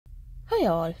Hi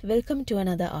all, welcome to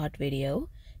another art video.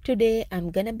 Today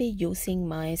I'm gonna be using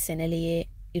my Sennelier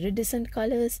iridescent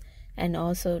colors and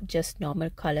also just normal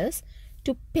colors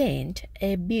to paint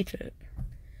a beetle.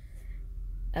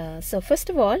 So first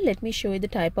of all, let me show you the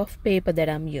type of paper that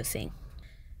I'm using.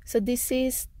 So this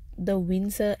is the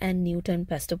Winsor and Newton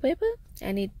pastel paper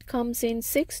and it comes in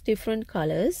 6 different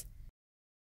colors.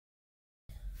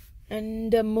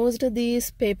 And most of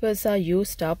these papers are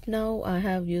used up now. I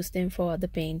have used them for other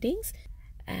paintings.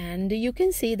 And you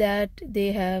can see that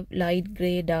they have light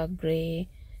gray, dark gray,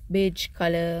 beige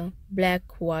color, black,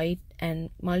 white, and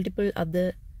multiple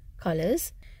other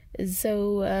colors.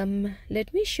 So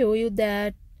let me show you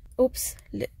that. Oops,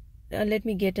 let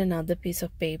me get another piece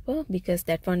of paper because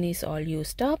that one is all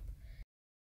used up.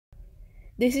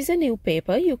 This is a new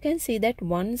paper. You can see that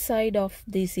one side of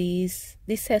this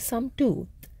has some tooth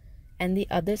and the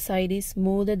other side is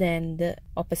smoother than the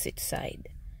opposite side.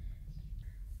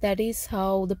 That is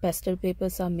how the pastel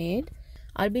papers are made.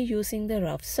 I'll be using the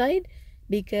rough side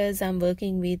because I'm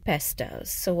working with pastels.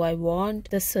 So I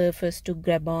want the surface to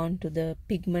grab on to the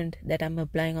pigment that I'm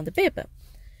applying on the paper.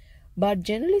 But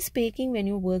generally speaking, when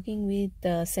you're working with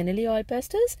Sennelier oil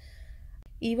pastels,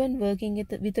 even working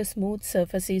with a smooth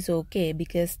surface is okay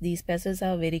because these pastels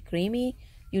are very creamy.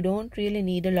 You don't really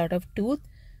need a lot of tooth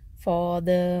for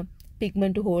the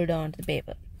pigment to hold on to the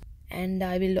paper. And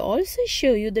I will also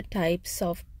show you the types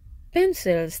of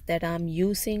pencils that I'm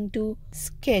using to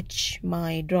sketch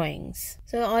my drawings.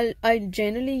 So I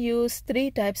generally use 3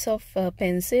 types of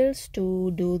pencils to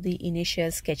do the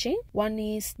initial sketching. One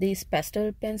is these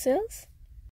pastel pencils,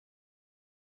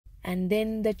 and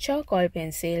then the charcoal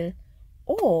pencil,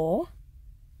 or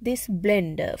this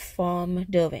blender from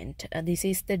Derwent. This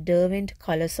is the Derwent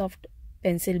Colorsoft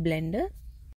pencil blender.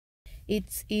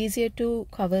 It's easier to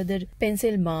cover the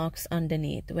pencil marks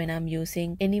underneath when I'm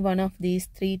using any one of these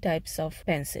 3 types of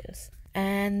pencils.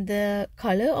 And the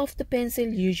color of the pencil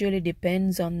usually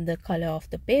depends on the color of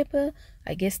the paper.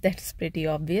 I guess that's pretty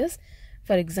obvious.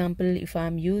 For example, if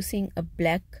I'm using a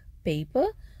black paper,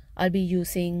 I'll be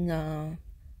using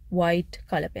white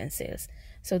color pencils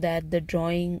so that the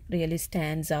drawing really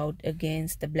stands out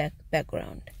against the black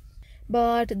background.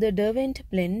 But the Derwent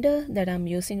blender that I'm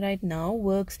using right now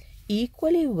works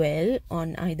equally well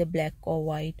on either black or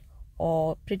white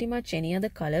or pretty much any other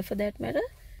color for that matter.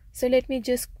 So let me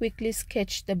just quickly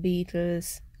sketch the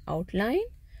beetle's outline.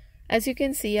 As you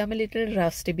can see, I'm a little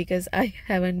rusty because I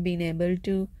haven't been able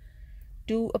to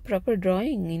do a proper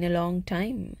drawing in a long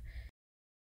time.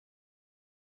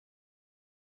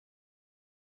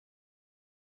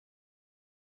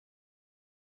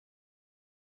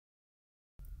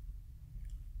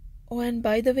 Oh, and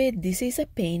by the way, this is a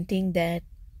painting that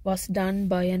was done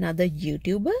by another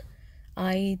YouTuber.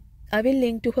 I will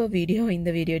link to her video in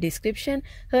the video description.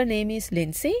 Her name is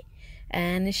Lindsay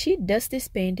and she does this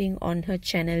painting on her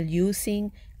channel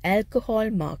using alcohol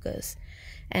markers.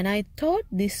 And I thought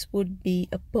this would be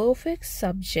a perfect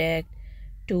subject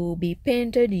to be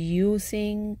painted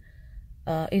using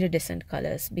iridescent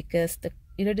colors because the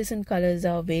iridescent colors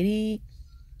are very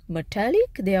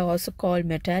metallic. They are also called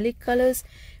metallic colors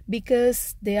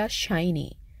because they are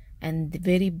shiny and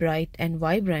very bright and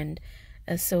vibrant.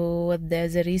 So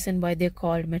there's a reason why they're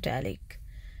called metallic.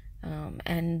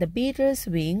 And the beetle's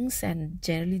wings and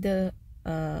generally the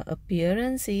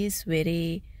appearance is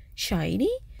very shiny.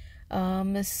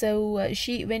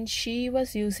 When she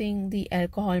was using the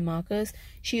alcohol markers,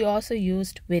 she also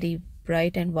used very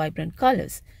bright and vibrant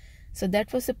colors. So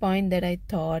that was the point that I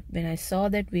thought when I saw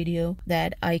that video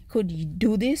that I could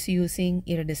do this using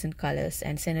iridescent colors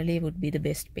and Sennelier would be the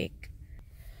best pick.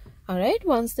 Alright,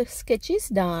 once the sketch is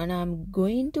done, I'm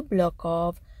going to block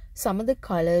off some of the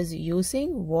colors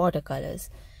using watercolors.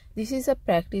 This is a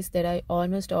practice that I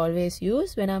almost always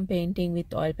use when I'm painting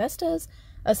with oil pastels,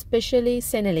 especially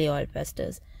Sennelier oil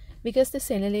pastels. Because the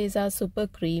Senneliers are super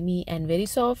creamy and very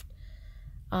soft,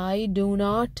 I do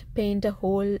not paint a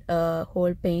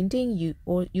whole painting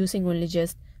using only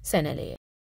just Sennelier.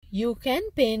 You can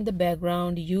paint the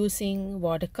background using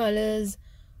watercolors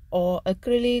or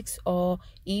acrylics or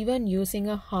even using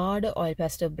a harder oil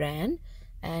pastel brand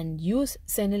and use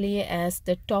Sennelier as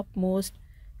the topmost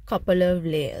couple of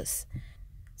layers.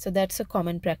 So that's a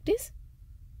common practice.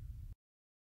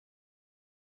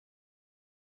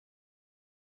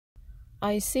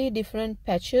 I see different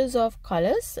patches of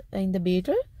colors in the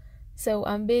beetle, so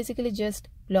I'm basically just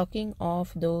blocking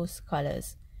off those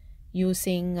colors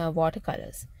using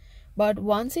watercolors. But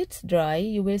once it's dry,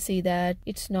 you will see that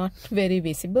it's not very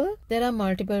visible. There are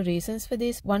multiple reasons for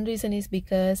this. One reason is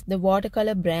because the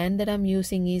watercolor brand that I'm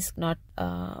using is not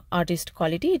artist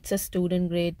quality. It's a student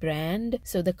grade brand,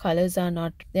 so the colors are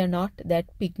not that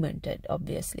pigmented,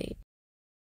 obviously.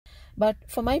 But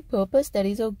for my purpose, that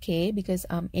is okay, because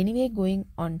I'm anyway going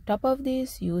on top of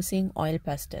this using oil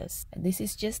pastels. This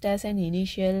is just as an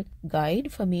initial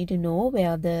guide for me to know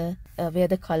where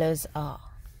the colors are.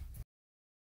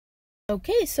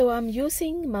 Okay, so I'm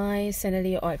using my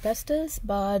Sennelier oil pastels,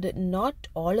 but not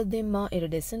all of them are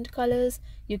iridescent colors.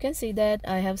 You can see that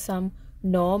I have some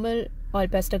normal oil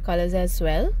pastel colors as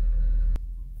well.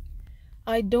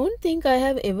 I don't think I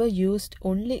have ever used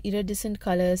only iridescent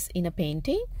colors in a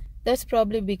painting. That's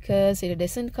probably because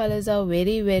iridescent colors are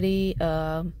very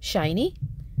shiny.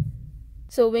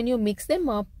 So when you mix them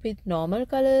up with normal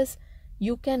colors,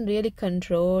 you can really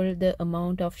control the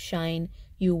amount of shine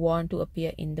you want to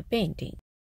appear in the painting.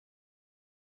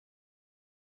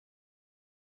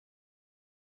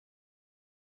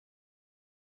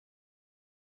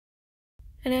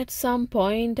 And at some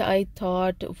point I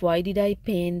thought, why did I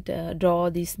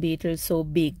draw this beetle so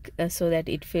big so that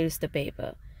it fills the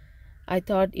paper? I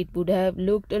thought it would have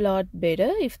looked a lot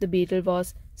better if the beetle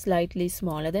was slightly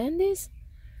smaller than this.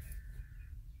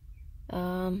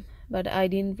 But I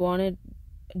didn't want to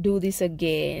do this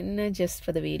again just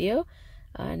for the video.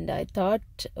 And I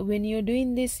thought, when you're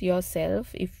doing this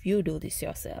yourself, if you do this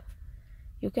yourself,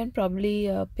 you can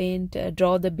probably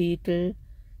draw the beetle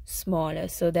smaller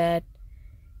so that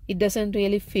it doesn't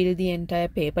really fill the entire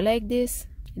paper like this.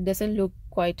 It doesn't look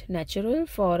quite natural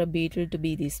for a beetle to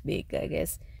be this big, I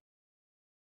guess.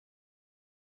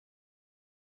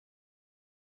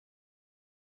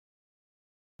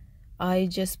 I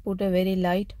just put a very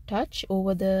light touch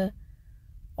over the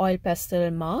oil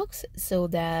pastel marks so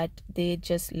that they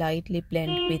just lightly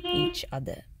blend with each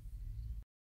other.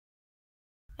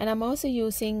 And I'm also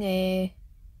using a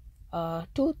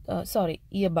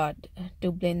earbud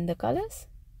to blend the colors.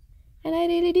 And I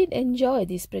really did enjoy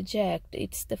this project.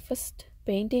 It's the first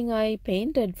painting I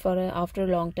painted after a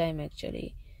long time,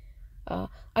 actually.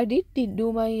 I did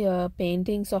do my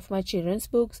paintings of my children's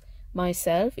books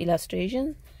myself,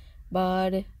 illustrations,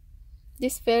 but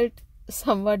this felt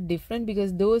somewhat different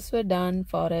because those were done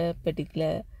for a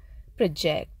particular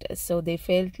project, so they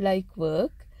felt like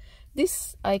work.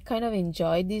 This, I kind of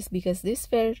enjoyed this because this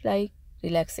felt like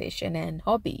relaxation and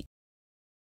hobby.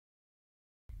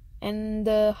 And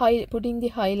putting the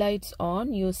highlights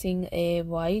on using a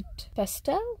white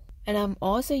pastel, and I'm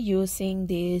also using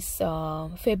this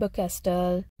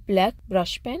Faber-Castell black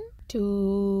brush pen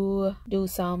to do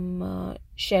some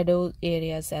shadow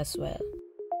areas as well.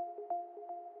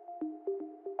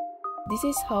 This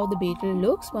is how the beetle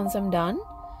looks once I'm done.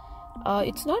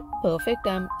 It's not perfect.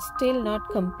 I'm still not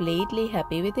completely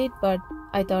happy with it, but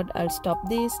I thought I'll stop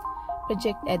this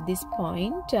project at this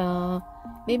point.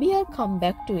 Maybe I'll come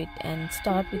back to it and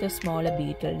start with a smaller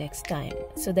beetle next time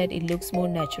so that it looks more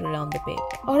natural on the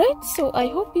paper. Alright, so I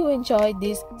hope you enjoyed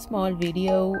this small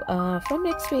video. From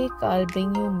next week, I'll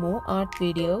bring you more art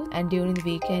videos, and during the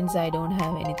weekends, I don't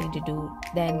have anything to do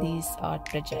than these art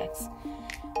projects.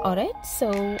 Alright,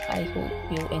 so I hope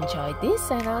you enjoyed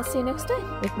this, and I'll see you next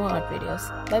time with more art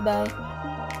videos. Bye bye.